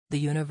The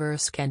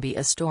universe can be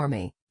a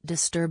stormy,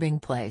 disturbing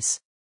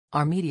place.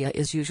 Our media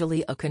is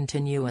usually a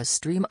continuous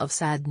stream of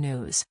sad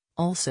news.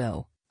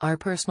 Also, our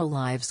personal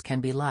lives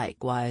can be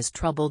likewise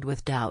troubled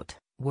with doubt,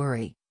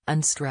 worry,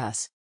 and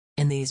stress.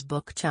 In these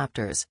book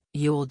chapters,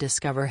 you'll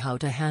discover how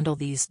to handle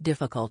these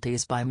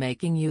difficulties by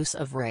making use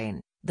of RAIN,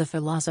 the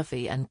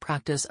philosophy and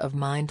practice of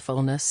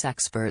mindfulness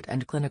expert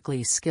and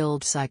clinically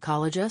skilled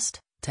psychologist,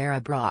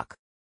 Tara Brach.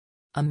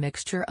 A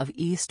mixture of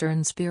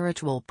Eastern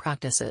spiritual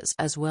practices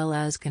as well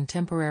as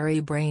contemporary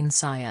brain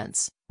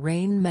science,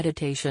 RAIN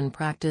meditation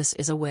practice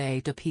is a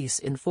way to peace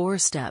in 4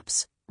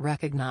 steps: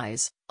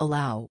 recognize,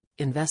 allow,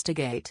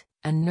 investigate,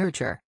 and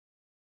nurture.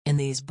 In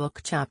these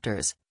book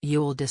chapters,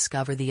 you'll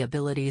discover the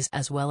abilities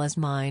as well as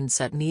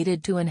mindset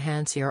needed to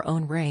enhance your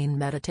own RAIN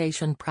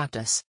meditation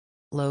practice.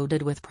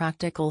 Loaded with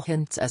practical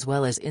hints as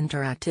well as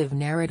interactive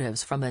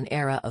narratives from an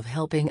era of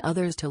helping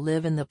others to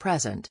live in the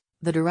present,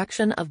 the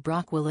direction of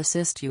Brach will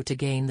assist you to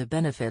gain the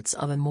benefits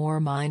of a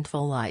more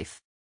mindful life.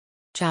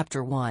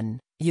 Chapter 1: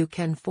 You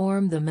can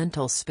form the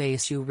mental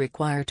space you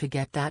require to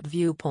get that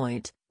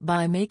viewpoint,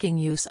 by making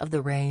use of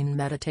the RAIN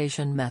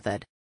meditation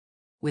method.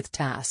 With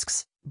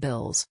tasks,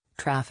 bills,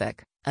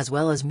 traffic, as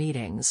well as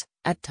meetings,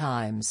 at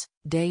times,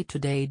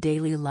 day-to-day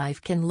daily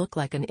life can look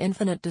like an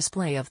infinite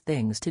display of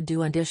things to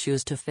do and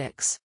issues to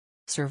fix.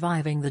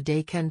 Surviving the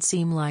day can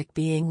seem like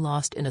being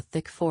lost in a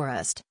thick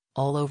forest.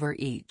 All over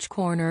each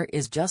corner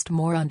is just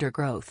more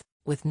undergrowth,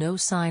 with no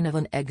sign of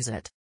an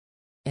exit.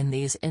 In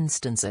these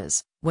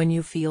instances, when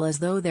you feel as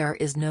though there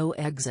is no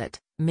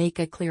exit, make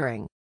a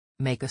clearing.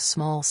 Make a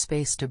small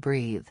space to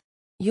breathe.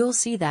 You'll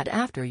see that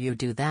after you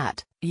do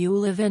that,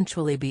 you'll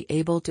eventually be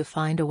able to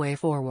find a way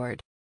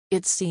forward.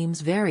 It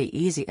seems very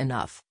easy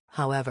enough,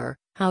 however,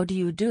 how do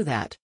you do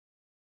that?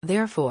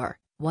 Therefore,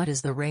 what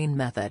is the RAIN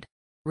method?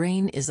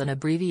 RAIN is an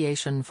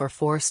abbreviation for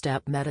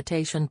 4-step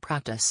meditation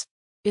practice.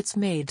 It's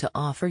made to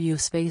offer you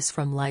space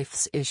from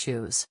life's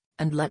issues,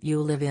 and let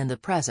you live in the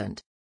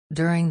present.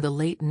 During the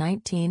late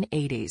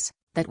 1980s,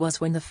 that was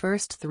when the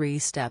first 3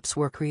 steps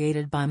were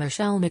created by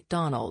Michelle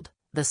McDonald,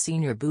 the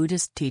senior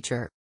Buddhist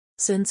teacher.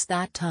 Since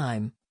that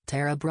time,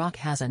 Tara Brach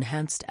has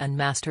enhanced and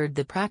mastered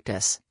the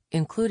practice,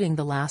 including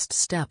the last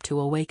step to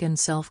awaken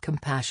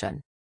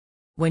self-compassion.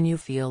 When you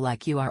feel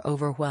like you are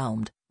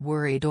overwhelmed,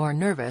 worried or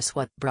nervous,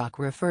 what Brach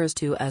refers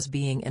to as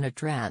being in a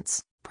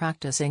trance,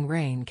 practicing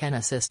RAIN can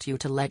assist you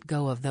to let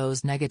go of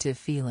those negative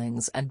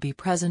feelings and be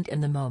present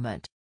in the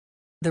moment.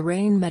 The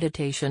RAIN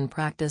meditation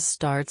practice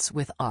starts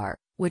with R,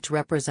 which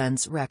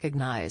represents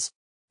recognize.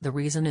 The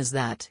reason is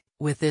that,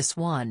 with this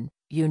one,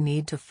 you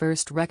need to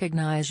first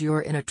recognize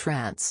you're in a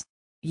trance.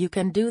 You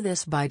can do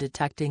this by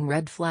detecting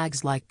red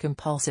flags like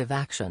compulsive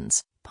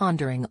actions,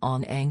 pondering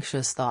on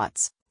anxious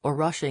thoughts, or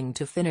rushing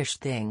to finish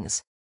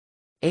things.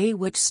 A,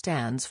 which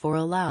stands for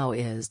allow,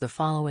 is the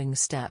following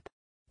step.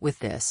 With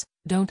this,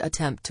 don't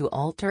attempt to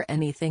alter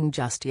anything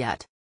just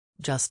yet.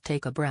 Just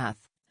take a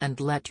breath, and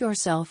let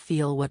yourself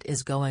feel what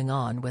is going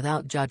on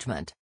without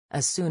judgment.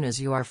 As soon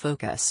as you are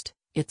focused,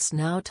 it's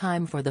now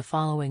time for the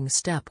following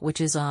step,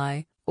 which is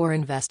I, or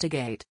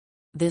investigate.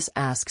 This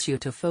asks you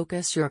to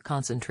focus your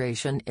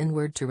concentration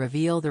inward to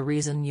reveal the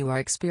reason you are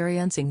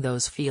experiencing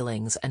those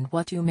feelings and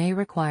what you may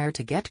require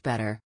to get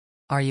better.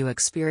 Are you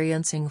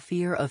experiencing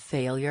fear of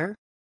failure?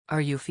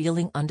 Are you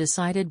feeling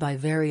undecided by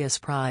various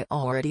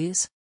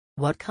priorities?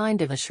 What kind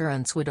of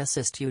assurance would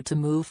assist you to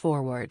move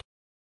forward?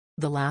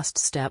 The last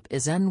step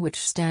is N, which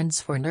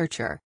stands for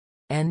nurture.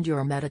 End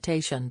your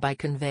meditation by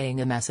conveying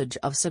a message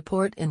of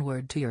support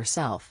inward to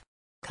yourself.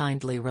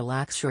 Kindly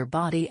relax your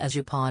body as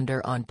you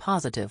ponder on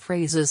positive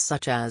phrases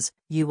such as,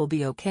 "You will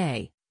be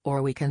okay,"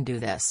 or "We can do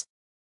this."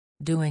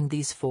 Doing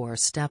these 4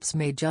 steps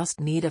may just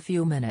need a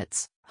few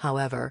minutes,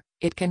 however,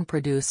 it can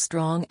produce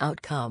strong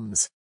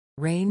outcomes.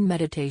 RAIN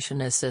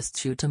meditation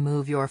assists you to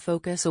move your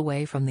focus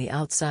away from the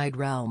outside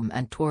realm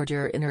and toward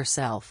your inner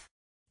self.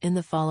 In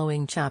the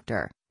following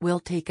chapter, we'll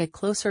take a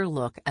closer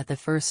look at the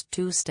first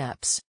 2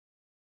 steps.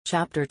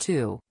 Chapter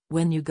 2: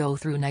 When you go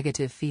through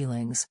negative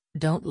feelings,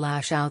 don't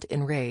lash out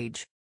in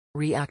rage.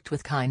 React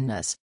with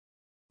kindness.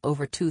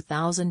 Over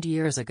 2,000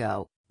 years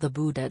ago, the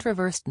Buddha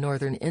traversed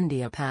northern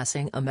India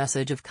passing a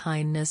message of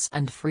kindness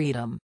and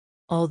freedom.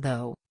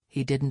 Although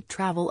he didn't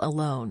travel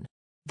alone,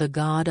 the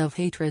god of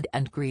hatred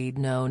and greed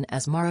known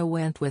as Mara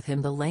went with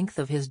him the length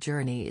of his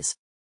journeys.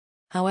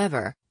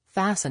 However,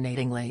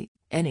 fascinatingly,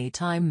 any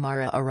time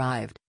Mara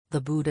arrived,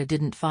 the Buddha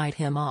didn't fight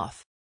him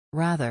off.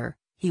 Rather,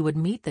 he would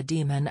meet the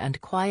demon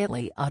and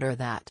quietly utter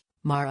that,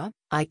 "Mara,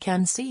 I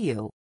can see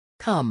you.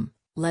 Come,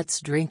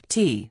 let's drink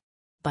tea."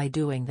 By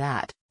doing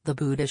that, the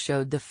Buddha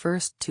showed the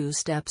first 2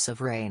 steps of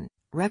RAIN,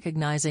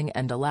 recognizing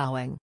and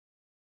allowing.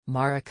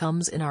 Mara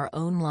comes in our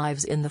own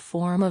lives in the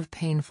form of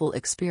painful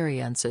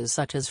experiences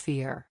such as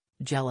fear,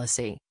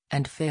 jealousy,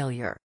 and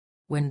failure.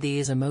 When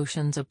these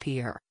emotions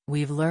appear,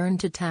 we've learned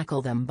to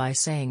tackle them by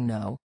saying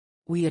no.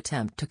 We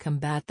attempt to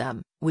combat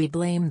them, we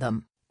blame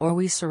them, or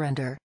we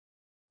surrender.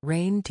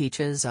 RAIN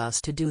teaches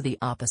us to do the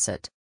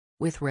opposite.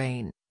 With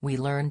RAIN, we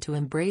learn to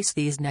embrace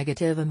these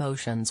negative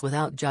emotions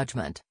without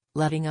judgment,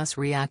 letting us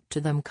react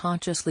to them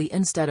consciously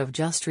instead of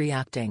just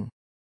reacting.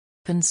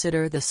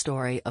 Consider the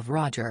story of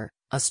Roger,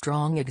 a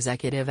strong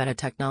executive at a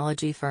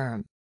technology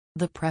firm.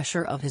 The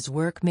pressure of his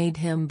work made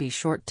him be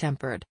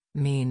short-tempered,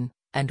 mean,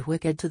 and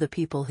wicked to the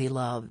people he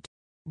loved.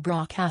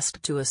 Brach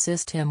asked to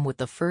assist him with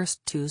the first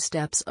 2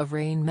 steps of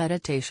rain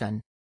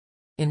meditation.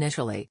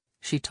 Initially,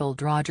 she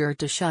told Roger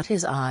to shut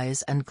his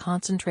eyes and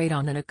concentrate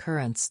on an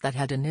occurrence that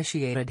had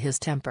initiated his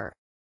temper.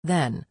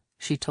 Then,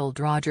 she told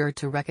Roger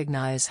to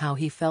recognize how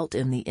he felt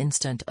in the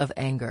instant of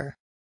anger.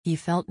 He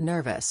felt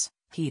nervous,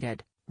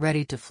 heated,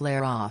 ready to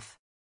flare off.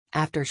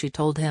 After she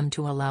told him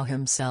to allow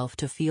himself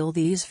to feel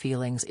these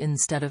feelings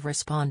instead of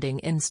responding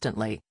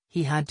instantly,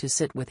 he had to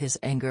sit with his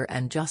anger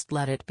and just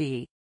let it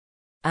be.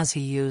 As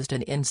he used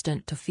an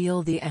instant to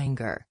feel the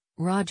anger,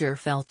 Roger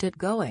felt it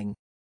going.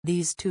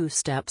 These 2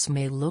 steps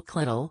may look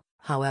little,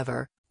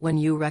 however, when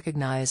you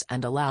recognize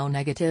and allow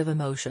negative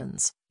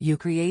emotions, you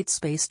create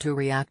space to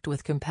react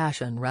with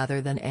compassion rather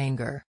than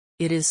anger.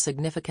 It is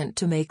significant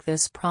to make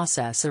this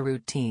process a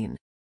routine.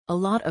 A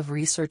lot of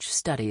research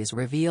studies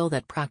reveal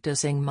that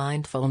practicing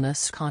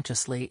mindfulness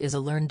consciously is a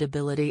learned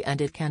ability and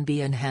it can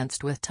be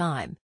enhanced with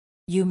time.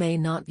 You may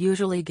not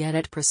usually get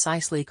it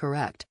precisely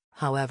correct,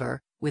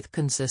 however, with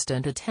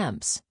consistent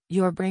attempts,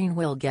 your brain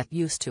will get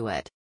used to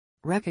it.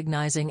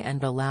 Recognizing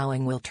and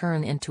allowing will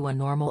turn into a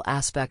normal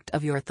aspect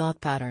of your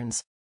thought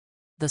patterns.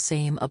 The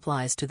same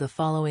applies to the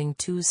following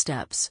 2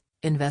 steps,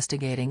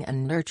 investigating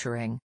and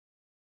nurturing.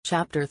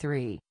 Chapter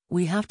 3.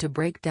 We have to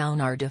break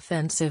down our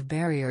defensive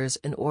barriers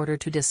in order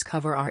to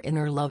discover our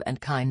inner love and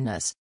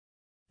kindness.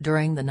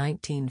 During the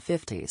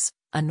 1950s,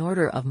 an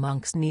order of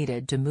monks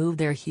needed to move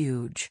their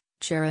huge,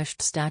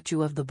 cherished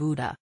statue of the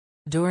Buddha.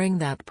 During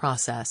that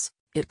process,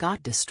 it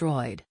got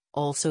destroyed,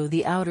 also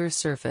the outer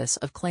surface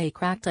of clay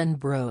cracked and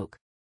broke.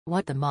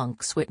 What the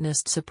monks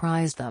witnessed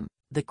surprised them.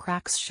 The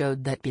cracks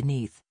showed that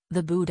beneath,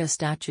 the Buddha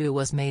statue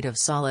was made of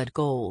solid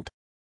gold.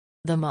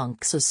 The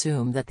monks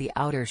assumed that the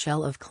outer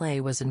shell of clay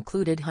was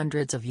included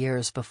hundreds of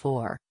years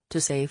before, to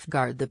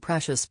safeguard the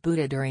precious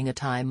Buddha during a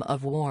time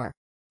of war.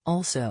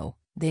 Also,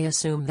 they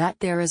assume that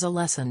there is a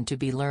lesson to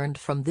be learned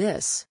from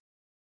this.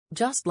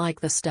 Just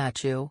like the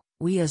statue,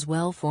 we as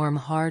well form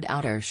hard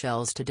outer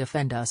shells to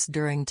defend us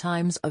during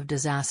times of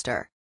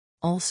disaster.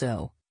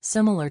 Also,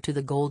 similar to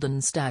the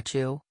golden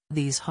statue,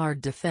 these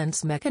hard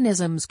defense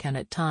mechanisms can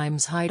at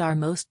times hide our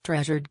most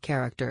treasured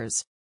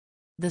characters.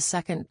 The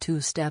second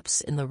 2 steps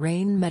in the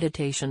rain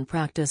meditation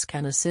practice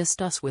can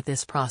assist us with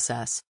this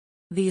process.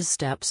 These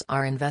steps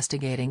are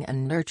investigating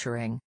and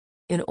nurturing.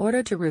 In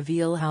order to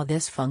reveal how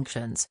this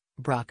functions,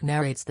 Brach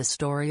narrates the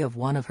story of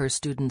one of her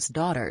students'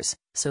 daughters,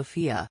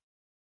 Sophia.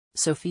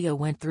 Sophia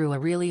went through a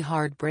really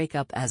hard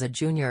breakup as a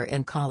junior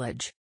in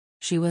college.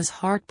 She was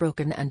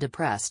heartbroken and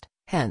depressed,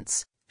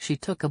 hence, she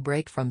took a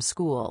break from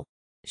school.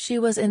 She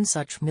was in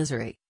such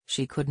misery,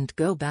 she couldn't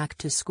go back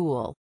to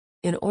school.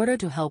 In order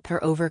to help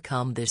her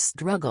overcome this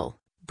struggle,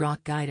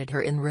 Brach guided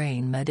her in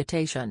rain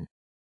meditation.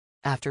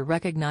 After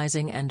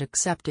recognizing and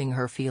accepting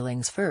her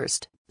feelings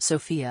first,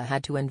 Sophia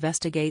had to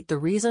investigate the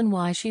reason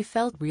why she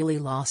felt really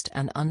lost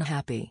and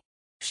unhappy.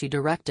 She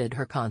directed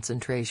her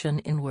concentration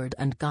inward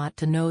and got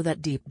to know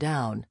that deep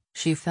down,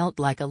 she felt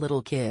like a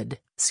little kid,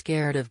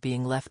 scared of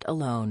being left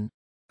alone.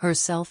 Her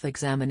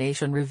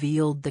self-examination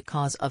revealed the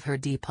cause of her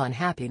deep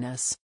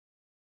unhappiness.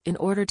 In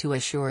order to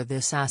assure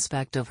this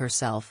aspect of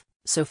herself,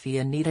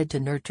 Sophia needed to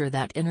nurture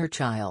that inner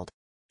child.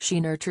 She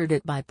nurtured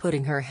it by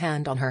putting her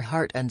hand on her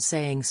heart and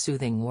saying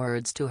soothing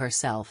words to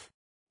herself.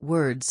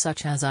 Words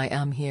such as "I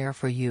am here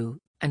for you,"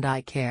 and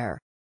 "I care."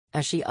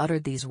 As she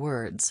uttered these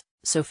words,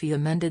 Sophia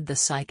mended the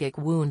psychic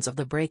wounds of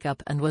the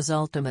breakup and was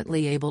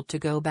ultimately able to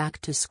go back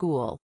to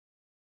school.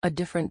 A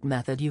different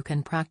method you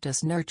can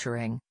practice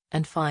nurturing,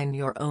 and find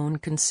your own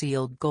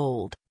concealed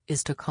gold,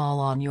 is to call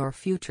on your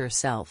future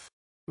self.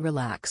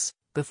 Relax,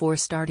 before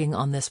starting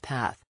on this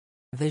path.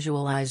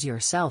 Visualize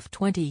yourself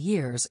 20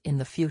 years in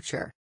the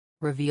future.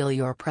 Reveal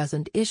your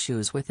present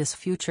issues with this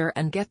future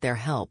and get their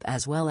help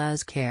as well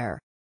as care.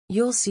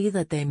 You'll see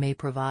that they may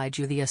provide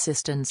you the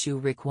assistance you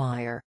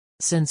require.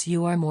 Since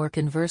you are more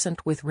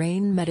conversant with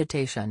rain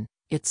meditation,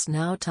 it's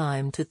now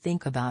time to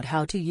think about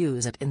how to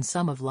use it in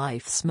some of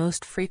life's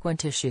most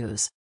frequent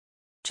issues.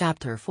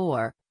 Chapter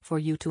 4. For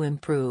you to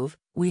improve,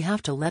 we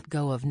have to let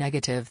go of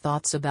negative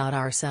thoughts about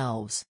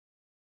ourselves.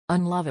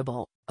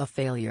 Unlovable, a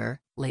failure,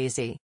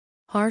 lazy.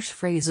 Harsh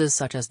phrases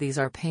such as these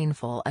are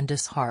painful and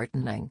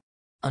disheartening.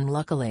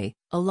 Unluckily,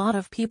 a lot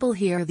of people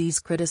hear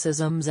these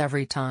criticisms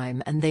every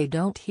time and they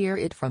don't hear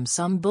it from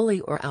some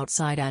bully or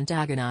outside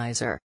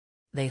antagonizer.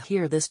 They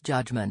hear this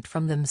judgment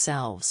from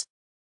themselves.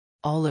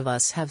 All of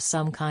us have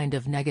some kind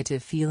of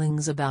negative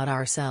feelings about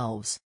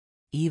ourselves.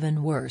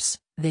 Even worse,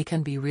 they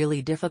can be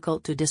really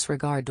difficult to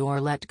disregard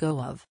or let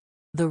go of.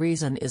 The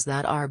reason is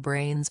that our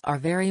brains are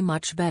very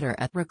much better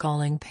at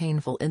recalling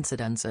painful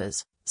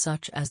incidences,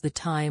 such as the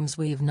times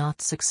we've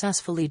not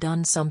successfully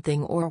done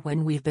something or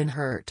when we've been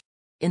hurt.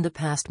 In the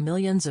past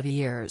millions of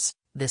years,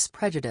 this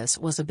prejudice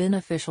was a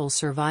beneficial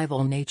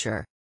survival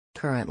nature.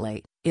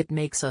 Currently, it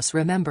makes us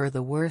remember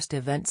the worst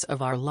events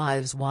of our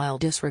lives while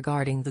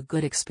disregarding the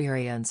good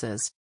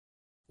experiences.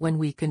 When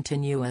we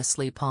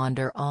continuously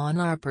ponder on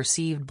our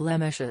perceived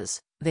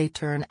blemishes, they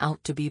turn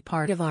out to be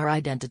part of our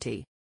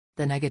identity.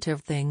 The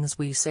negative things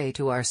we say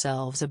to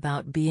ourselves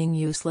about being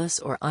useless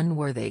or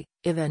unworthy,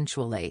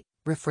 eventually,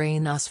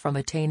 refrain us from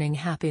attaining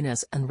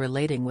happiness and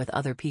relating with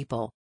other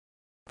people.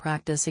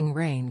 Practicing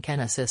rain can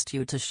assist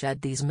you to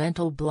shed these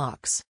mental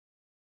blocks.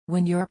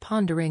 When you're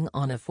pondering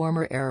on a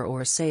former error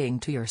or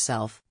saying to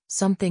yourself,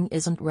 "Something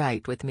isn't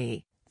right with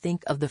me,"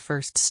 think of the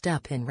first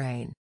step in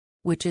rain,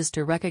 which is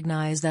to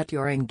recognize that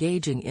you're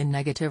engaging in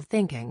negative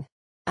thinking.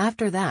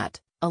 After that,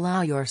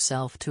 allow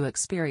yourself to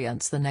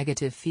experience the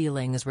negative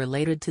feelings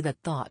related to that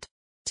thought.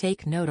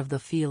 Take note of the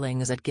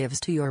feelings it gives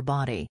to your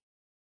body.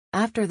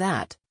 After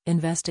that,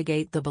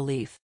 investigate the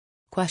belief.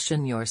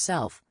 Question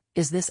yourself,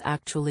 is this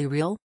actually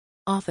real?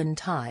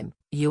 Oftentimes,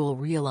 you'll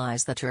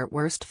realize that your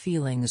worst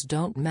feelings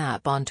don't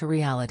map onto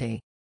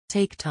reality.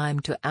 Take time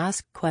to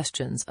ask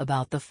questions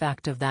about the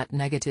fact of that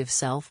negative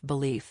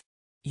self-belief.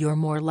 You're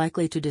more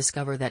likely to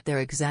discover that they're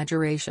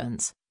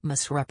exaggerations,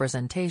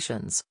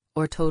 misrepresentations,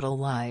 or total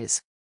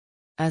lies.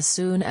 As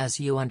soon as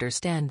you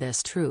understand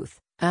this truth,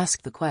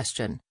 ask the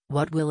question,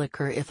 what will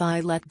occur if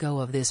I let go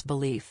of this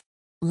belief?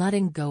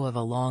 Letting go of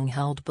a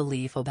long-held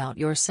belief about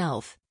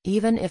yourself,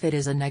 even if it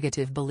is a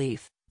negative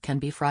belief, can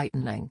be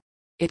frightening.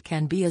 It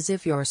can be as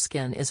if your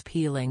skin is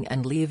peeling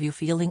and leave you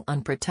feeling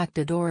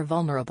unprotected or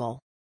vulnerable.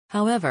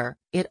 However,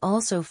 it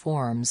also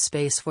forms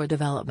space for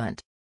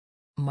development.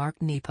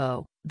 Mark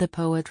Nepo, the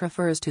poet,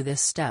 refers to this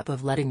step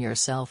of letting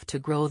yourself to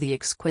grow the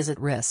exquisite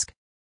risk.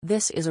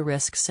 This is a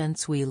risk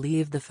since we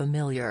leave the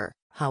familiar,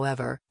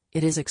 however,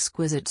 it is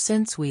exquisite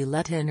since we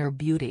let inner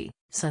beauty,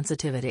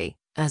 sensitivity,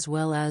 as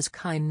well as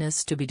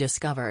kindness to be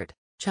discovered.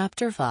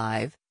 Chapter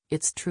 5.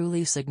 It's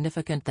truly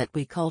significant that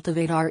we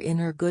cultivate our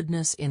inner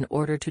goodness in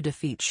order to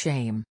defeat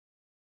shame.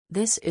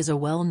 This is a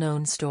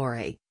well-known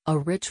story, a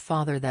rich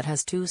father that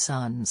has two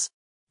sons.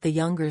 The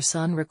younger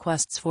son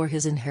requests for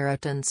his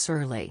inheritance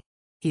early.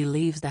 He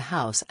leaves the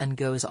house and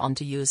goes on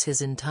to use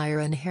his entire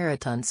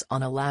inheritance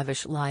on a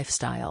lavish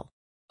lifestyle.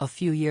 A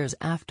few years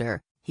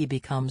after, he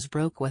becomes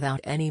broke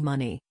without any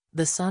money.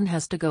 The son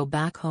has to go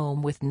back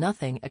home with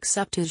nothing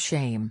except his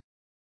shame.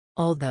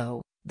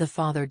 Although, the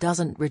father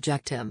doesn't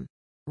reject him.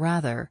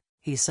 Rather,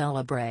 he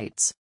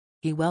celebrates.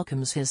 He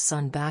welcomes his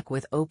son back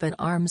with open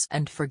arms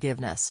and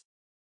forgiveness.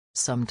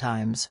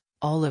 Sometimes,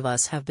 all of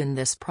us have been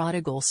this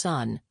prodigal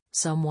son,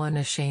 someone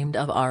ashamed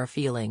of our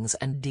feelings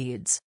and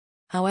deeds.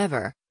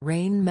 However,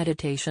 rain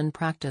meditation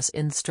practice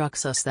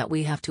instructs us that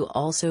we have to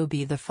also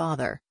be the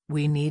father.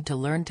 We need to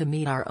learn to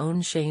meet our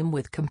own shame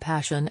with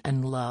compassion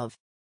and love.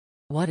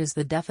 What is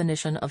the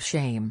definition of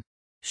shame?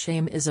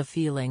 Shame is a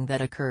feeling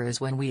that occurs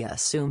when we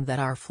assume that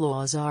our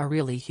flaws are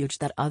really huge,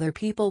 that other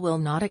people will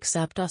not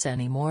accept us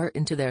anymore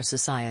into their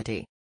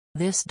society.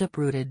 This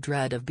deep-rooted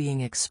dread of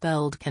being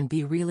expelled can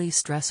be really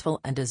stressful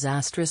and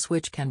disastrous,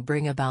 which can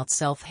bring about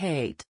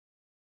self-hate.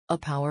 A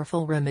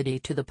powerful remedy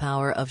to the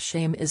power of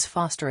shame is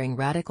fostering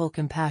radical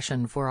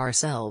compassion for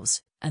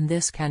ourselves, and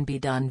this can be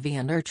done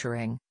via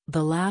nurturing,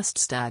 the last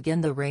stag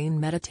in the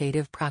rain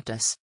meditative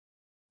practice.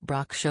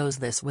 Brach shows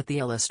this with the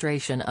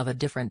illustration of a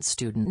different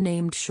student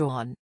named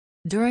Sean.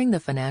 During the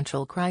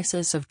financial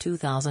crisis of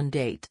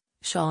 2008,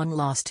 Sean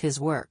lost his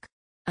work.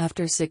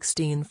 After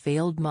 16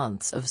 failed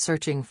months of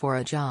searching for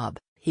a job,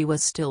 he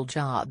was still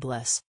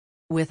jobless.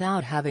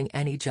 Without having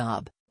any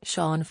job,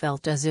 Sean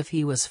felt as if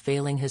he was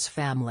failing his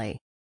family.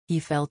 He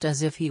felt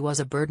as if he was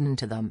a burden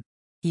to them.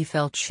 He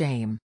felt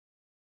shame.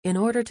 In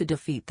order to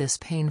defeat this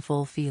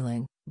painful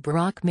feeling,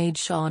 Brach made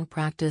Sean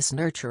practice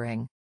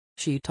nurturing.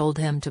 She told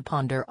him to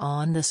ponder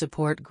on the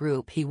support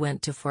group he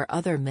went to for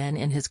other men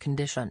in his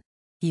condition.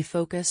 He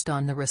focused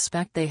on the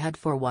respect they had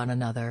for one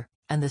another,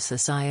 and the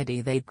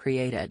society they'd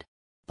created.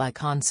 By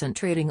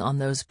concentrating on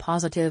those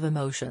positive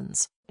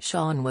emotions,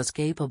 Sean was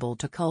capable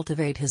to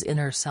cultivate his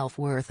inner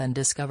self-worth and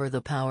discover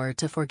the power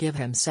to forgive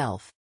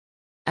himself.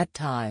 At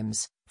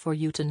times, for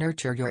you to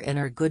nurture your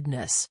inner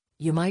goodness,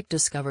 you might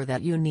discover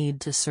that you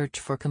need to search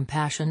for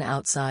compassion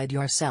outside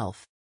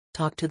yourself.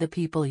 Talk to the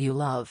people you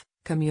love,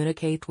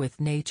 communicate with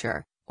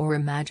nature, or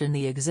imagine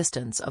the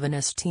existence of an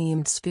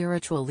esteemed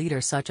spiritual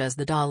leader such as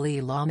the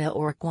Dalai Lama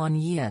or Kuan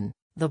Yin,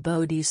 the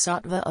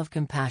Bodhisattva of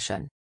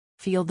compassion.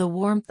 Feel the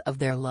warmth of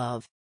their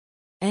love.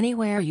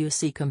 Anywhere you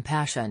see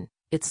compassion,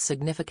 it's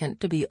significant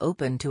to be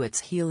open to its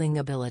healing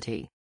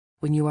ability.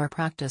 When you are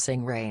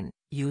practicing rain,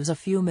 use a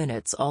few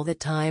minutes all the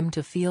time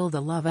to feel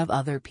the love of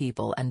other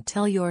people and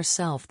tell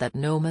yourself that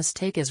no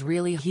mistake is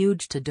really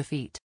huge to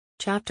defeat.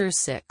 Chapter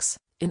 6.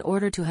 In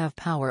order to have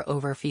power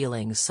over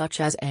feelings such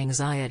as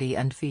anxiety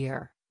and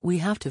fear, we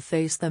have to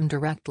face them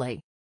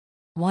directly.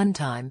 One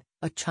time,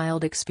 a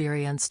child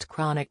experienced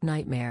chronic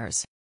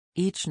nightmares.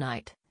 Each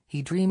night,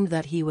 he dreamed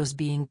that he was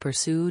being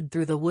pursued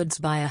through the woods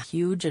by a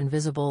huge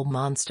invisible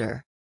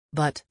monster.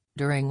 But,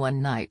 during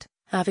one night,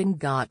 having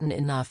gotten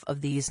enough of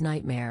these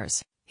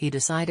nightmares, he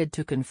decided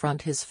to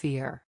confront his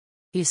fear.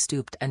 He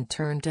stooped and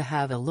turned to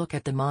have a look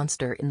at the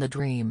monster in the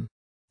dream.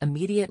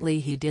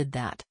 Immediately he did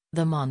that,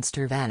 the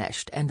monster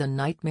vanished and the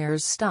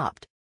nightmares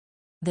stopped.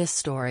 This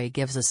story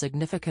gives a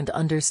significant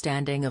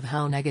understanding of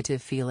how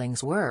negative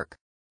feelings work.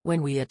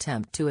 When we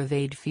attempt to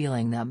evade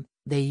feeling them,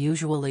 they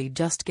usually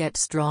just get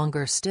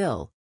stronger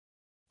still.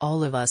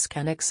 All of us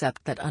can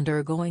accept that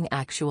undergoing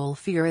actual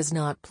fear is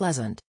not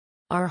pleasant.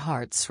 Our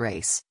hearts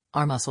race,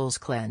 our muscles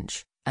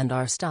clench, and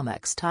our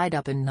stomachs tied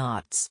up in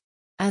knots.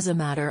 As a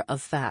matter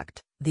of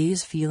fact,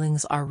 these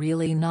feelings are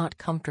really not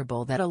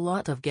comfortable that a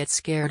lot of get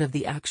scared of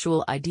the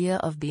actual idea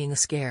of being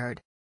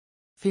scared.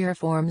 Fear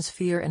forms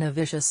fear in a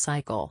vicious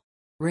cycle.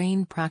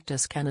 Rain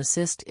practice can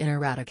assist in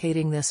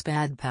eradicating this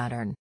bad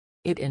pattern.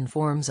 It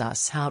informs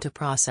us how to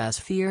process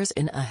fears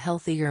in a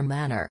healthier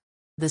manner.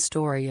 The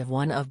story of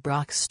one of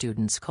Brach's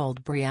students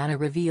called Brianna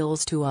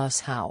reveals to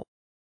us how.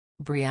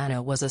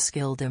 Brianna was a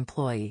skilled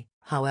employee,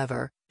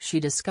 however, she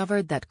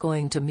discovered that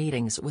going to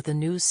meetings with the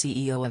new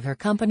CEO of her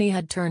company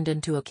had turned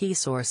into a key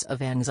source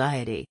of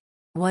anxiety.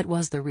 What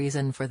was the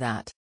reason for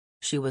that?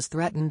 She was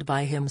threatened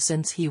by him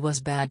since he was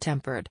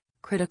bad-tempered,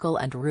 critical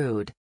and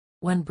rude.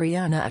 When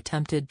Brianna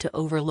attempted to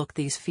overlook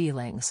these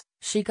feelings,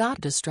 she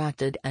got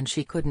distracted and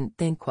she couldn't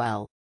think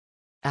well.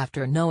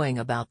 After knowing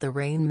about the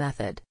RAIN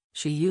method,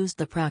 she used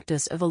the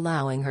practice of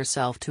allowing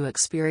herself to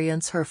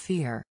experience her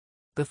fear.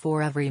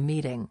 Before every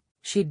meeting,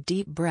 she'd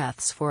deep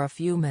breaths for a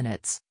few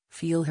minutes,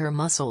 feel her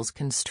muscles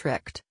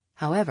constrict,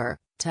 however,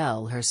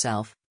 tell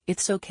herself,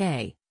 "It's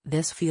okay,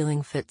 this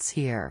feeling fits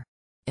here."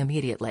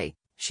 Immediately,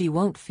 she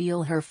won't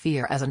feel her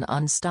fear as an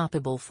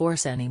unstoppable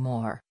force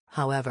anymore,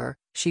 however,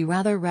 she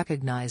rather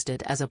recognized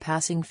it as a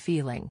passing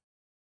feeling.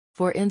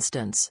 For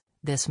instance,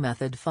 this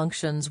method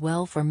functions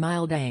well for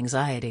mild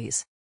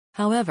anxieties.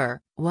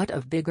 However, what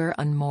of bigger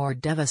and more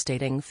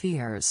devastating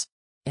fears?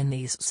 In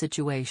these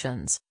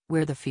situations,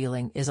 where the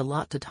feeling is a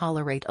lot to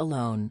tolerate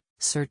alone,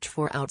 search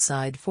for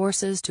outside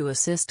forces to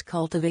assist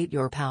cultivate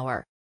your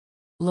power.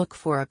 Look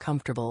for a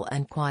comfortable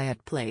and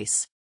quiet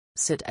place.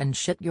 Sit and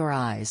shut your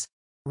eyes.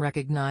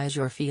 Recognize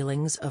your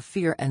feelings of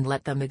fear and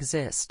let them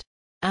exist.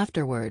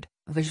 Afterward,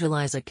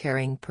 visualize a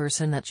caring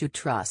person that you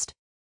trust.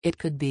 It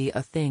could be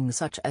a thing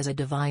such as a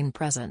divine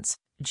presence,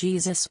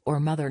 Jesus or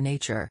Mother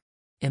Nature.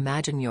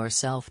 Imagine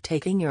yourself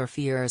taking your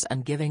fears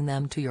and giving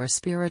them to your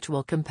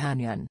spiritual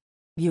companion.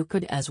 You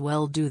could as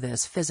well do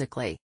this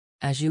physically.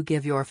 As you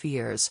give your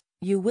fears,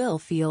 you will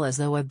feel as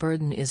though a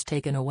burden is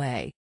taken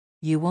away.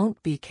 You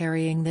won't be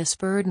carrying this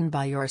burden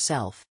by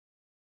yourself.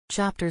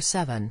 Chapter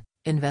 7,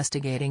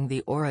 Investigating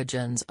the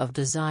Origins of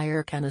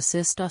Desire can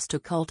assist us to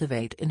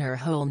cultivate inner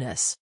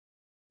wholeness.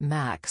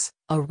 Max,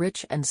 a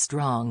rich and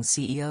strong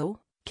CEO,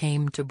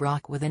 came to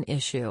Brach with an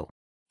issue.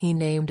 He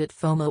named it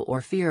FOMO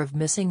or fear of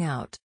missing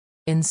out.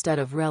 Instead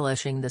of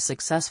relishing the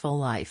successful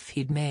life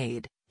he'd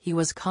made, he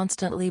was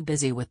constantly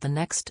busy with the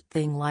next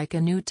thing like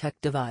a new tech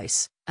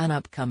device, an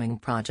upcoming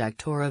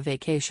project or a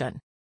vacation.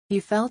 He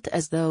felt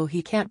as though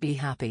he can't be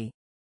happy.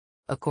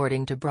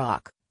 According to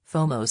Brach,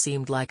 FOMO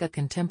seemed like a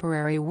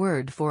contemporary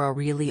word for a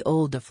really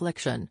old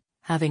affliction,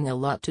 having a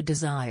lot to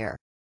desire.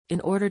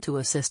 In order to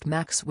assist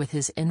Max with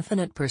his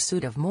infinite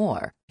pursuit of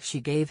more,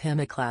 she gave him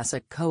a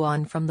classic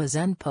koan from the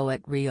Zen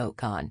poet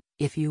Ryokan: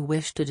 "If you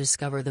wish to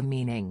discover the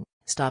meaning,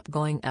 stop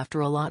going after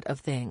a lot of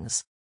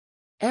things."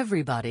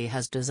 Everybody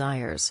has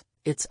desires,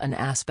 it's an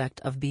aspect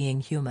of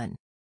being human.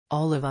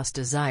 All of us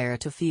desire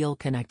to feel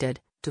connected,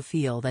 to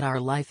feel that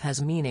our life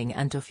has meaning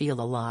and to feel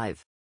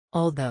alive.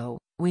 Although,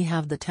 we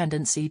have the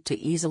tendency to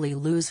easily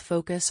lose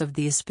focus of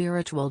these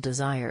spiritual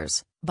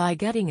desires, by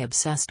getting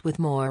obsessed with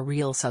more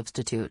real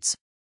substitutes.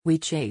 We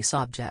chase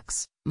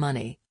objects,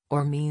 money,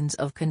 or means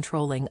of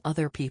controlling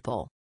other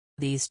people.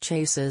 These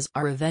chases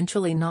are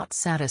eventually not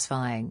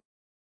satisfying.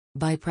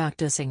 By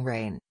practicing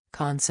RAIN,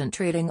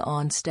 concentrating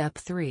on step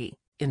 3,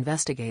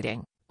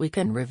 investigating, we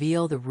can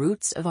reveal the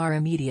roots of our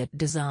immediate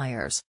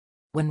desires.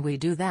 When we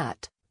do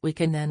that, we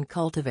can then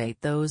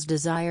cultivate those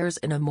desires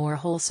in a more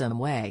wholesome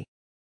way.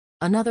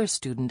 Another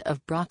student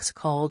of Brach's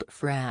called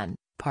Fran,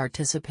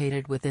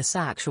 participated with this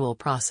actual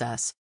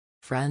process.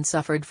 Fran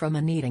suffered from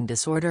an eating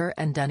disorder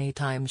and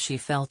anytime she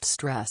felt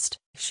stressed,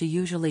 she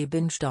usually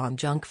binged on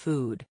junk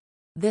food.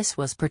 This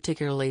was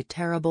particularly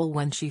terrible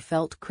when she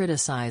felt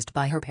criticized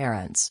by her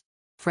parents.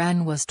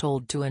 Fran was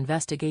told to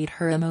investigate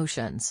her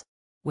emotions.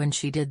 When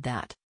she did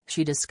that,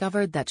 she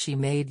discovered that she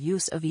made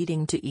use of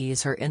eating to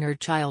ease her inner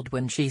child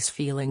when she's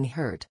feeling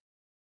hurt.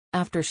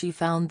 After she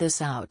found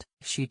this out,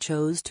 she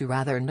chose to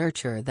rather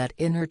nurture that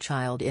inner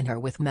child in her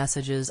with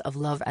messages of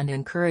love and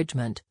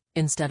encouragement,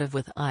 instead of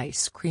with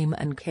ice cream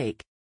and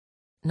cake.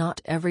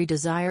 Not every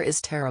desire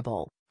is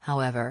terrible,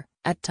 however,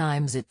 at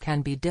times it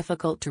can be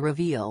difficult to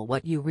reveal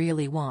what you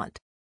really want.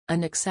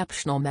 An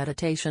exceptional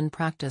meditation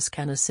practice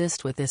can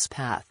assist with this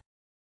path.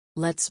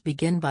 Let's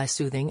begin by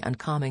soothing and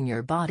calming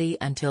your body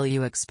until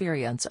you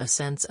experience a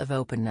sense of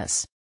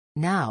openness.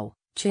 Now,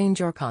 change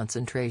your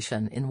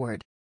concentration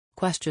inward.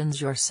 Questions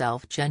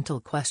yourself gentle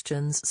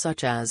questions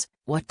such as,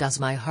 what does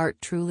my heart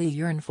truly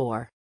yearn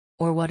for?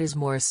 Or what is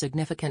more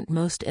significant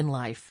most in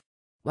life?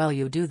 While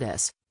you do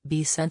this,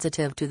 be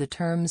sensitive to the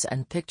terms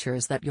and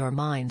pictures that your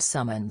mind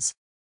summons.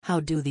 How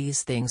do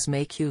these things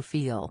make you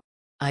feel?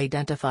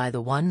 Identify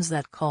the ones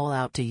that call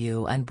out to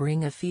you and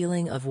bring a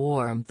feeling of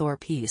warmth or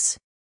peace.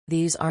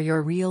 These are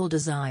your real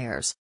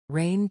desires.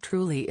 Rain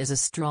truly is a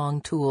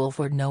strong tool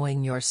for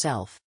knowing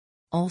yourself.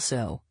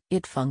 Also,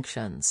 it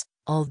functions,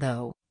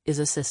 although, is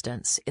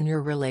assistance in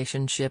your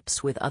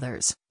relationships with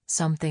others,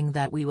 something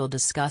that we will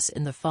discuss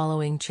in the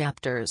following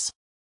chapters.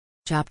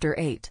 Chapter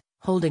 8,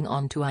 Holding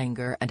on to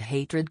anger and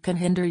hatred can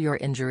hinder your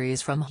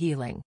injuries from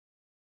healing.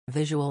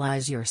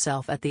 Visualize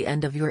yourself at the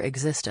end of your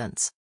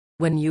existence.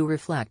 When you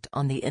reflect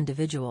on the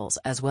individuals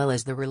as well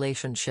as the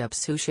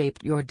relationships who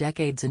shaped your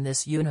decades in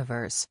this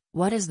universe,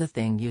 what is the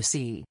thing you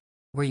see?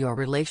 Were your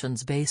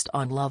relations based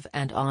on love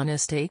and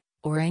honesty,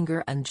 or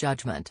anger and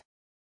judgment?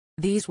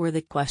 These were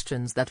the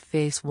questions that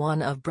face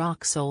one of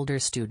Brach's older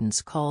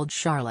students called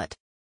Charlotte.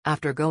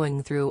 After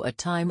going through a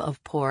time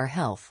of poor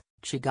health,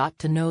 she got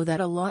to know that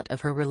a lot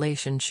of her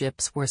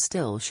relationships were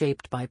still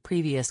shaped by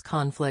previous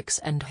conflicts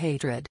and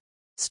hatred.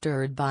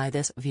 Stirred by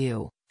this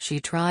view, she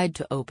tried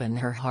to open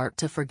her heart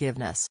to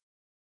forgiveness.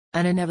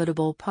 An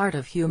inevitable part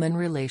of human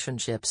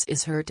relationships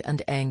is hurt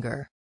and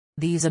anger.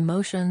 These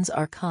emotions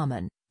are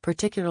common,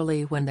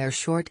 particularly when they're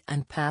short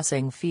and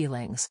passing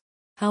feelings.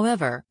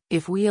 However,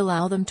 if we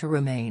allow them to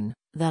remain,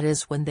 that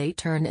is when they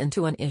turn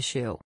into an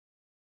issue.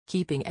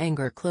 Keeping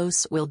anger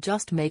close will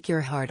just make your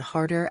heart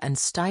harder and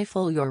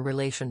stifle your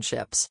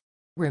relationships.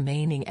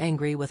 Remaining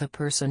angry with a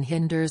person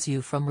hinders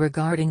you from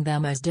regarding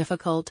them as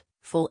difficult,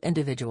 full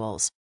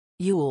individuals.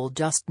 You'll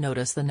just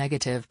notice the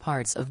negative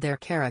parts of their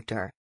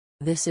character.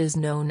 This is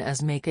known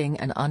as making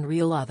an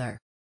unreal other.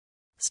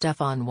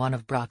 Stefan, one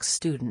of Brach's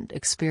students,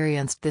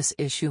 experienced this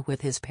issue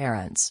with his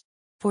parents.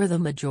 For the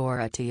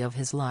majority of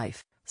his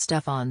life,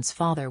 Stefan's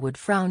father would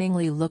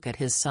frowningly look at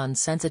his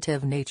son's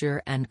sensitive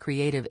nature and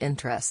creative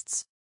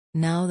interests.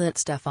 Now that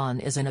Stefan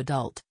is an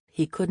adult,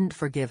 he couldn't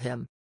forgive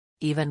him.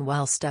 Even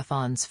while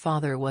Stefan's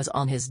father was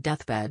on his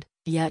deathbed,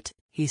 yet,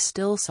 he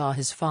still saw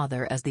his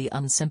father as the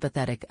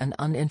unsympathetic and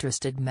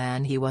uninterested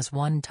man he was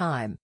one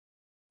time.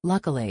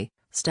 Luckily,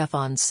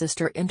 Stefan's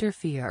sister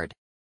interfered.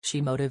 She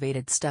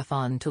motivated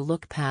Stefan to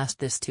look past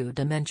this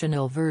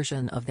two-dimensional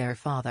version of their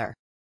father.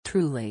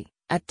 Truly,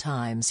 at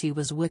times he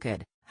was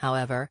wicked,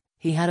 however,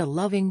 he had a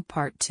loving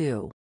part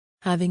too.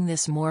 Having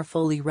this more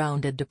fully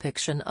rounded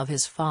depiction of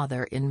his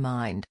father in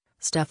mind,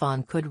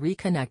 Stefan could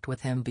reconnect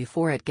with him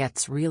before it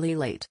gets really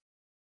late.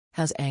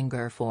 Has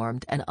anger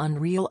formed an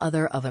unreal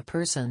other of a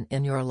person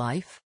in your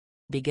life?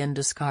 Begin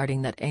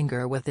discarding that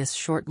anger with this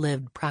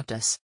short-lived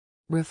practice.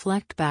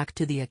 Reflect back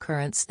to the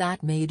occurrence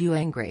that made you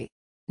angry.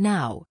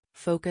 Now,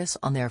 focus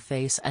on their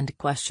face and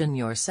question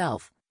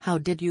yourself, how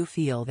did you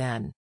feel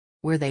then?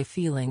 Were they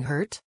feeling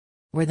hurt?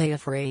 Were they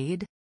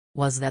afraid?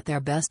 Was that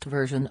their best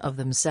version of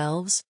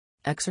themselves?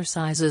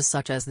 Exercises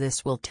such as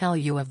this will tell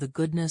you of the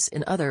goodness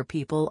in other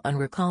people, and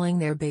recalling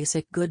their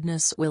basic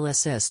goodness will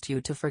assist you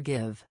to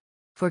forgive.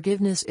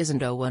 Forgiveness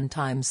isn't a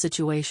one-time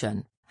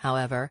situation,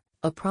 however,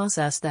 a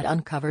process that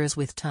uncovers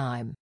with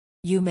time.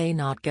 You may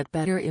not get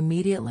better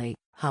immediately,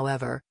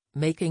 however,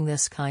 making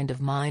this kind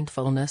of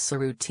mindfulness a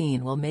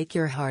routine will make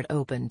your heart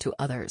open to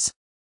others.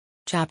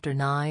 Chapter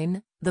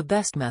 9, The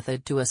best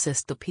method to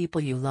assist the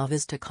people you love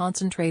is to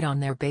concentrate on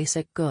their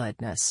basic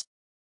goodness.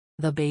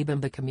 The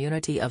Babemba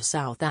community of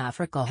South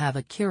Africa have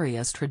a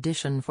curious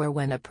tradition for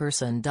when a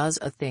person does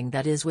a thing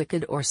that is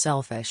wicked or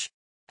selfish.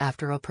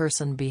 After a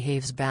person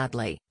behaves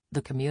badly,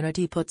 the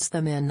community puts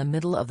them in the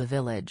middle of the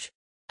village.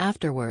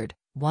 Afterward,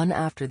 one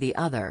after the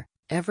other,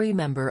 every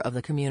member of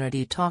the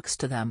community talks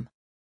to them.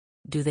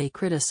 Do they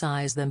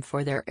criticize them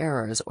for their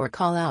errors or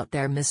call out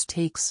their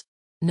mistakes?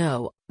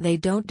 No, they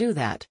don't do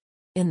that.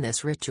 In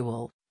this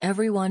ritual,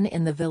 everyone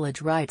in the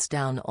village writes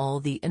down all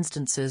the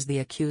instances the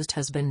accused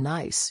has been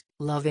nice,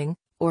 loving,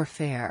 or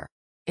fair.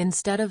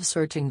 Instead of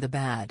searching the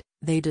bad,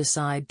 they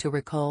decide to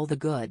recall the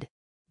good.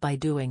 By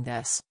doing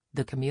this,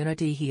 the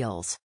community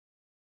heals.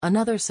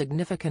 Another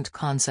significant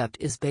concept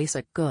is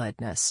basic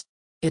goodness.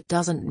 It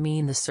doesn't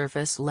mean the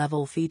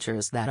surface-level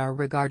features that are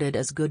regarded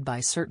as good by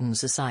certain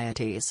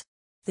societies.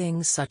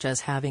 Things such as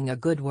having a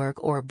good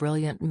work or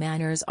brilliant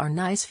manners are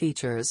nice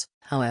features,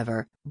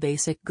 however,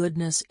 basic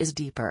goodness is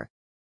deeper.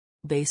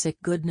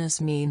 Basic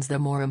goodness means the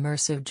more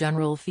immersive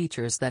general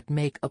features that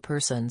make a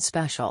person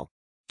special.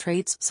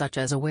 Traits such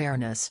as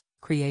awareness,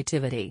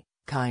 creativity,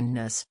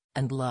 kindness,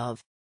 and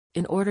love.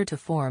 In order to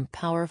form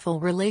powerful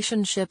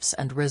relationships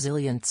and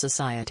resilient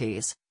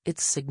societies,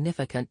 it's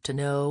significant to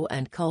know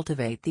and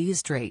cultivate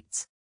these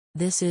traits.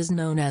 This is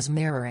known as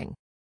mirroring.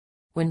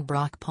 When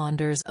Brach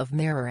ponders of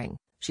mirroring,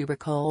 she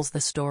recalls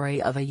the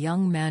story of a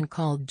young man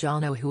called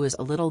Jono who is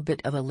a little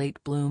bit of a late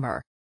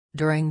bloomer.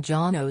 During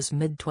Jono's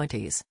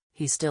mid-20s,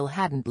 he still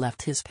hadn't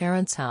left his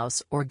parents'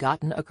 house or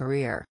gotten a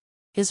career.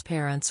 His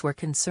parents were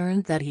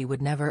concerned that he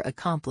would never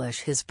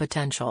accomplish his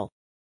potential.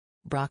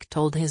 Brach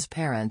told his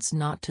parents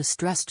not to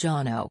stress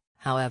Jono,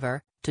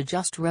 however, to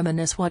just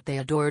reminisce what they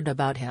adored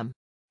about him.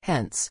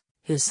 Hence,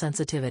 his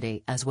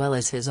sensitivity as well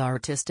as his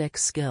artistic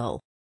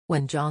skill.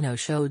 When Jono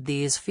showed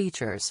these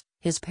features,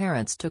 his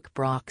parents took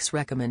Brach's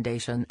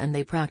recommendation and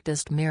they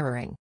practiced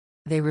mirroring.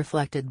 They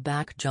reflected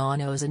back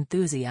Jono's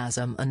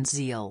enthusiasm and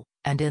zeal,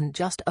 and in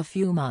just a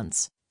few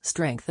months,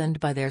 strengthened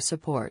by their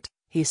support,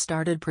 he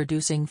started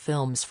producing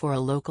films for a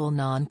local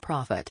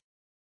non-profit.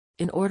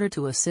 In order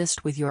to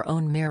assist with your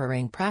own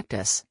mirroring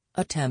practice,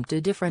 attempt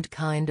a different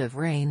kind of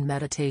rain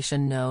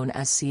meditation known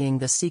as seeing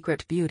the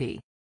secret beauty.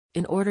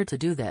 In order to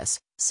do this,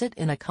 sit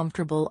in a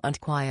comfortable and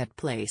quiet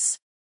place.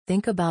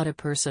 Think about a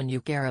person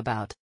you care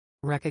about.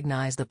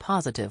 Recognize the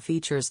positive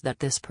features that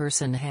this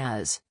person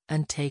has,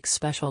 and take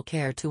special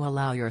care to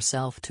allow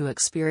yourself to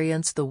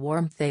experience the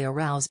warmth they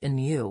arouse in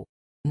you.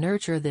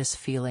 Nurture this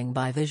feeling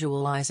by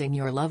visualizing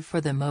your love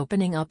for them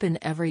opening up in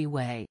every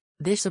way.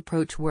 This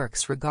approach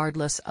works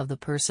regardless of the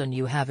person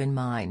you have in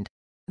mind.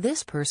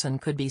 This person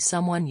could be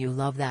someone you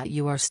love that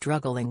you are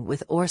struggling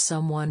with, or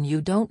someone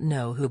you don't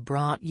know who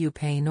brought you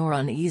pain or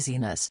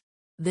uneasiness.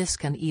 This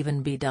can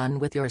even be done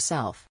with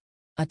yourself.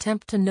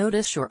 Attempt to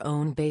notice your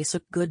own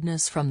basic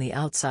goodness from the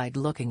outside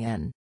looking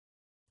in.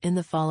 In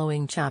the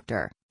following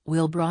chapter,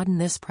 we'll broaden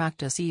this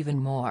practice even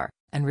more,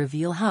 and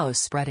reveal how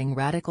spreading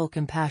radical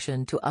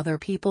compassion to other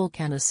people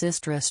can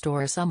assist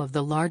restore some of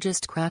the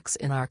largest cracks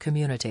in our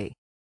community.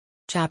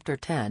 Chapter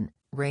 10.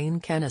 Rain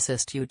can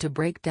assist you to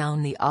break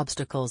down the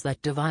obstacles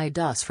that divide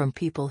us from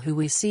people who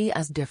we see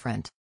as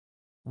different.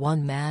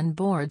 One man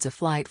boards a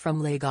flight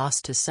from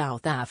Lagos to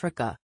South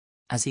Africa.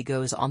 As he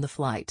goes on the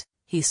flight,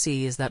 he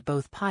sees that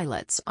both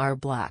pilots are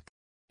black.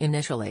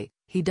 Initially,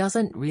 he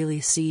doesn't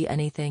really see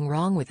anything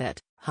wrong with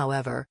it,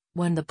 however,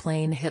 when the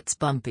plane hits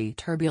bumpy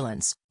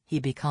turbulence, he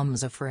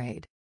becomes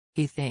afraid.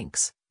 He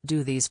thinks,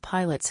 do these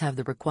pilots have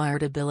the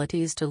required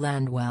abilities to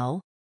land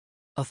well?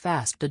 A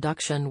fast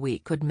deduction we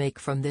could make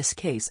from this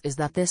case is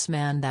that this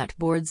man that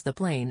boards the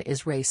plane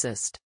is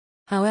racist.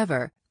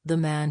 However, the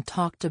man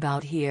talked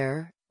about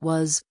here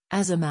was,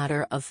 as a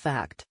matter of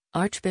fact,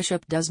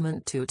 Archbishop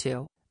Desmond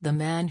Tutu, the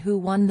man who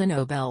won the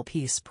Nobel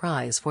Peace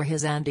Prize for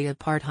his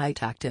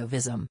anti-apartheid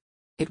activism.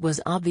 It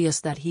was obvious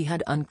that he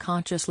had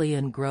unconsciously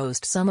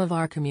engrossed some of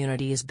our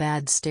community's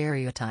bad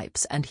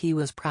stereotypes, and he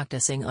was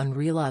practicing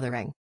unreal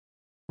othering.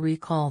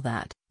 Recall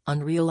that,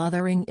 unreal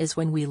othering is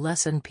when we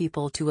lessen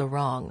people to a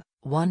wrong,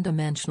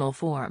 one-dimensional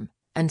form,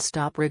 and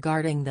stop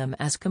regarding them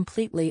as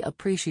completely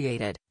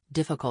appreciated,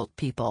 difficult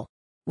people.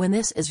 When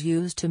this is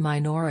used to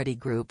minority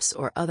groups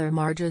or other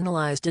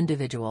marginalized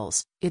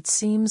individuals, it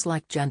seems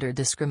like gender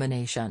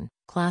discrimination,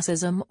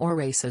 classism or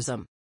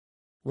racism.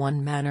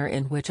 One manner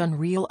in which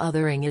unreal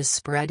othering is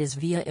spread is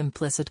via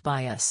implicit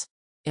bias.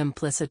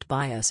 Implicit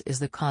bias is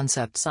the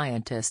concept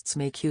scientists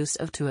make use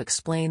of to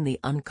explain the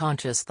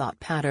unconscious thought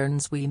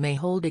patterns we may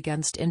hold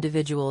against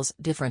individuals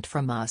different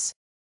from us.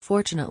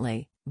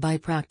 Fortunately, by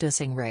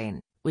practicing rain,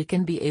 we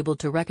can be able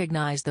to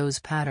recognize those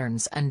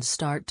patterns and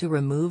start to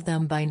remove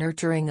them by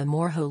nurturing a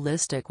more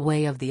holistic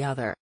way of the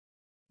other.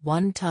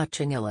 One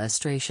touching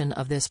illustration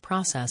of this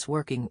process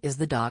working is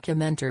the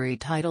documentary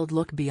titled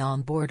Look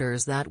Beyond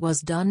Borders that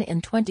was done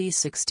in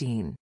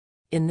 2016.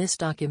 In this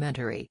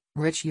documentary,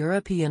 rich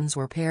Europeans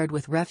were paired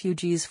with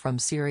refugees from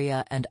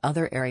Syria and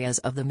other areas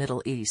of the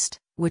Middle East,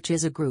 which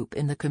is a group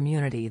in the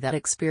community that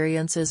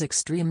experiences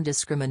extreme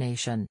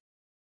discrimination.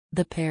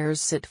 The pairs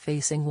sit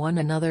facing one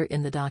another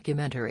in the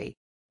documentary.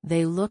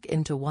 They look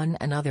into one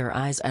another's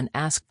eyes and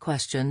ask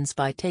questions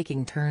by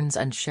taking turns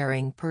and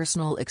sharing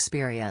personal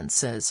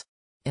experiences.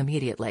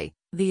 Immediately,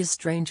 these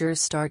strangers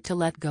start to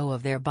let go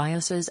of their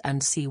biases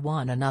and see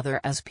one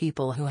another as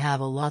people who have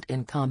a lot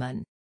in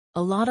common.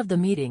 A lot of the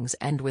meetings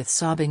end with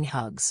sobbing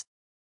hugs.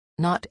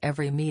 Not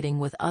every meeting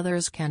with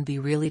others can be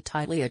really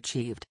tightly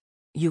achieved.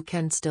 You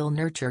can still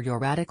nurture your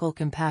radical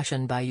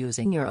compassion by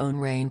using your own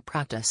rain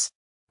practice.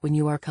 When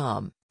you are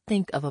calm,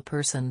 think of a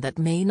person that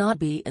may not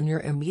be in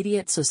your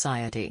immediate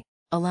society.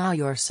 Allow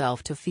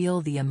yourself to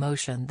feel the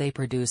emotion they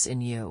produce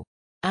in you.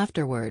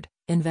 Afterward,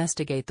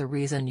 investigate the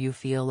reason you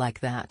feel like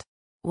that.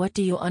 What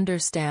do you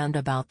understand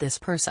about this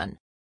person?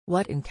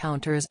 What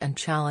encounters and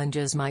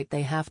challenges might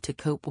they have to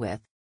cope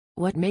with?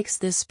 What makes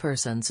this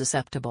person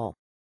susceptible?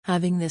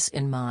 Having this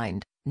in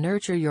mind,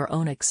 nurture your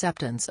own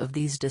acceptance of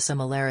these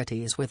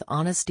dissimilarities with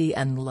honesty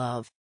and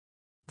love.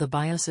 The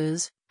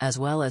biases, as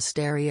well as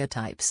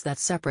stereotypes that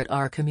separate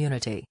our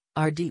community,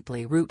 are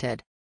deeply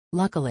rooted.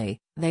 Luckily,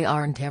 they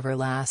aren't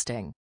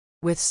everlasting.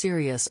 With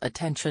serious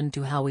attention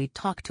to how we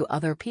talk to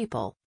other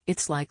people,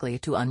 it's likely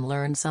to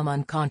unlearn some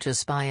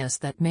unconscious bias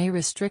that may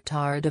restrict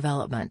our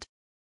development.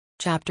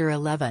 Chapter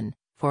 11.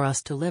 For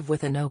us to live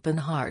with an open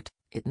heart,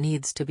 it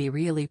needs to be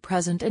really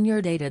present in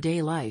your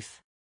day-to-day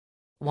life.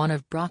 One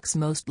of Brach's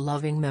most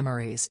loving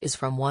memories is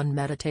from one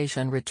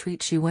meditation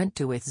retreat she went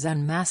to with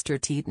Zen master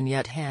Thich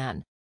Nhat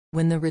Hanh.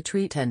 When the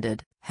retreat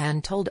ended,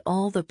 Han told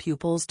all the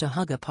pupils to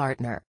hug a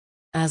partner.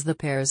 As the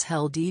pairs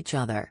held each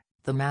other,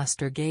 the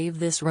master gave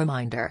this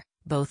reminder,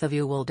 both of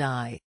you will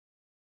die.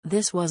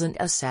 This wasn't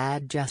a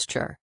sad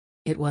gesture.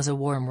 It was a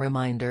warm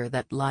reminder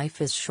that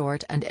life is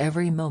short and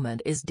every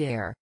moment is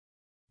dear.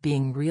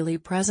 Being really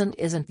present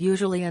isn't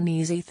usually an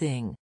easy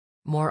thing.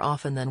 More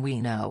often than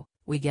we know,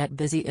 we get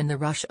busy in the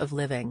rush of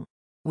living.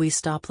 We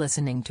stop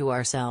listening to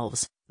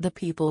ourselves, the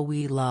people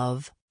we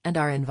love, and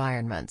our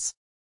environments.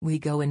 We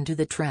go into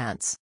the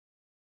trance.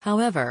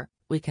 However,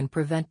 we can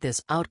prevent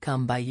this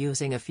outcome by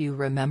using a few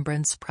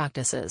remembrance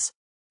practices.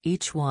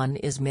 Each one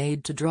is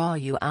made to draw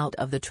you out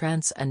of the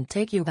trance and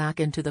take you back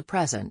into the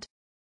present.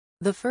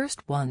 The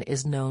first one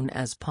is known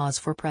as pause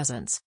for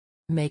presence.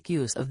 Make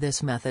use of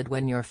this method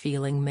when you're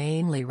feeling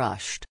mainly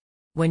rushed.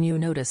 When you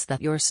notice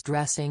that your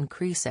stress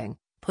increasing,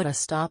 put a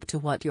stop to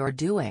what you're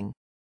doing.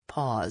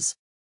 Pause.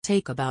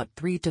 Take about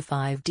 3 to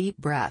 5 deep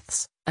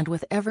breaths, and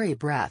with every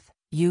breath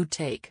you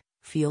take,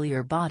 feel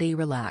your body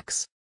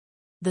relax.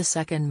 The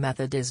second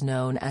method is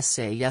known as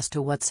say yes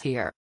to what's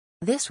here.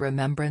 This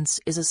remembrance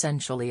is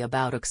essentially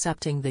about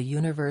accepting the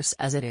universe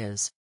as it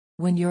is.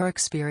 When you're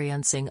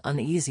experiencing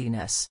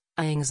uneasiness,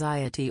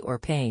 anxiety or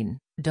pain,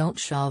 don't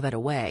shove it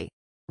away.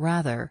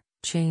 Rather,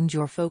 change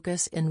your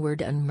focus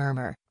inward and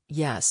murmur,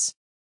 yes.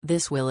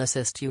 This will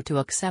assist you to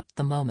accept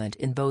the moment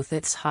in both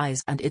its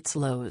highs and its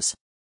lows.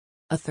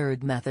 A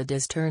third method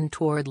is turn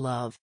toward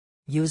love.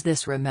 Use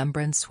this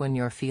remembrance when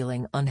you're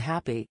feeling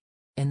unhappy.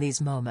 In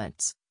these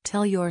moments,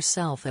 tell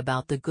yourself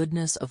about the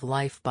goodness of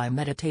life by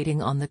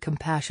meditating on the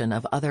compassion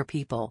of other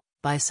people,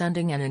 by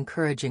sending an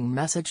encouraging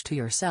message to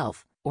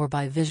yourself, or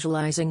by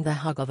visualizing the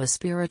hug of a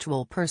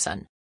spiritual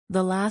person.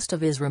 The last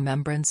of his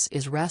remembrance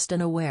is rest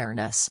and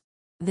awareness.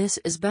 This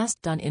is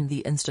best done in the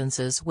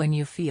instances when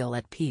you feel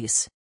at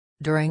peace.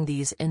 During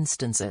these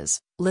instances,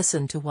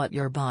 listen to what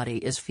your body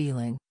is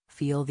feeling,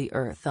 feel the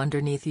earth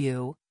underneath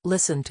you,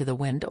 listen to the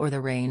wind or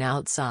the rain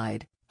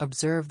outside,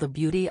 observe the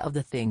beauty of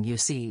the thing you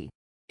see.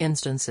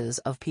 Instances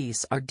of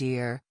peace are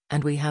dear,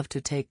 and we have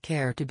to take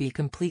care to be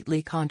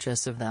completely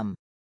conscious of them.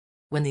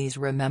 When these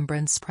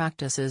remembrance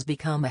practices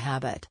become a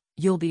habit,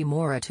 you'll be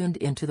more attuned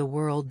into the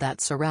world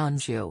that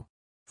surrounds you.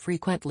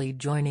 Frequently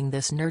joining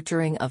this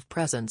nurturing of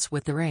presence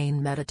with the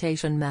rain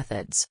meditation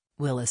methods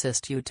will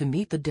assist you to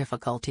meet the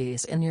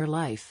difficulties in your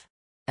life.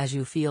 As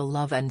you feel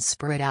love and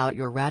spread out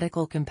your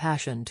radical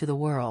compassion to the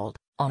world,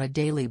 on a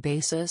daily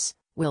basis,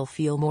 will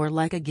feel more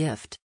like a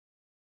gift.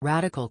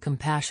 Radical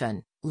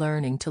compassion,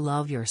 learning to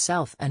love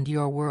yourself and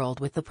your world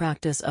with the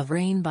practice of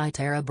rain by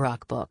Tara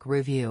Brach Book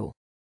Review.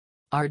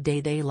 Our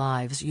day-to-day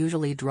lives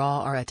usually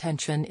draw our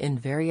attention in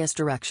various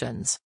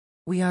directions.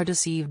 We are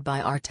deceived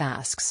by our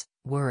tasks,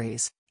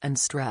 worries, and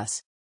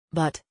stress.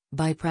 But,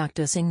 by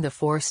practicing the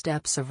 4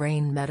 steps of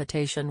rain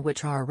meditation,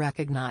 which are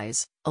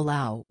recognize,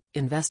 allow,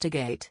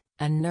 investigate,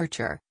 and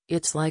nurture,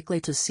 it's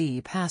likely to see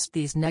past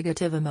these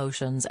negative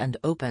emotions and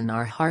open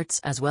our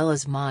hearts as well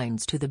as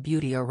minds to the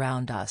beauty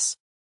around us.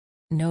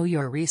 Know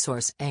your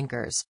resource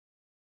anchors.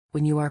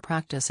 When you are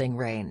practicing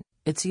rain,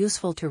 it's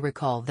useful to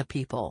recall the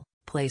people,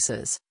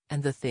 places,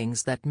 and the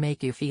things that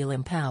make you feel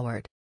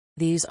empowered.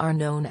 These are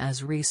known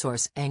as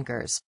resource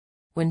anchors.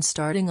 When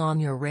starting on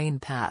your rain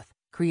path,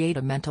 create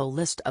a mental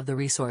list of the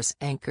resource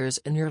anchors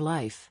in your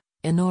life,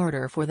 in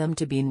order for them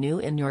to be new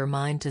in your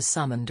mind to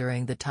summon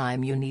during the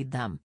time you need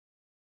them.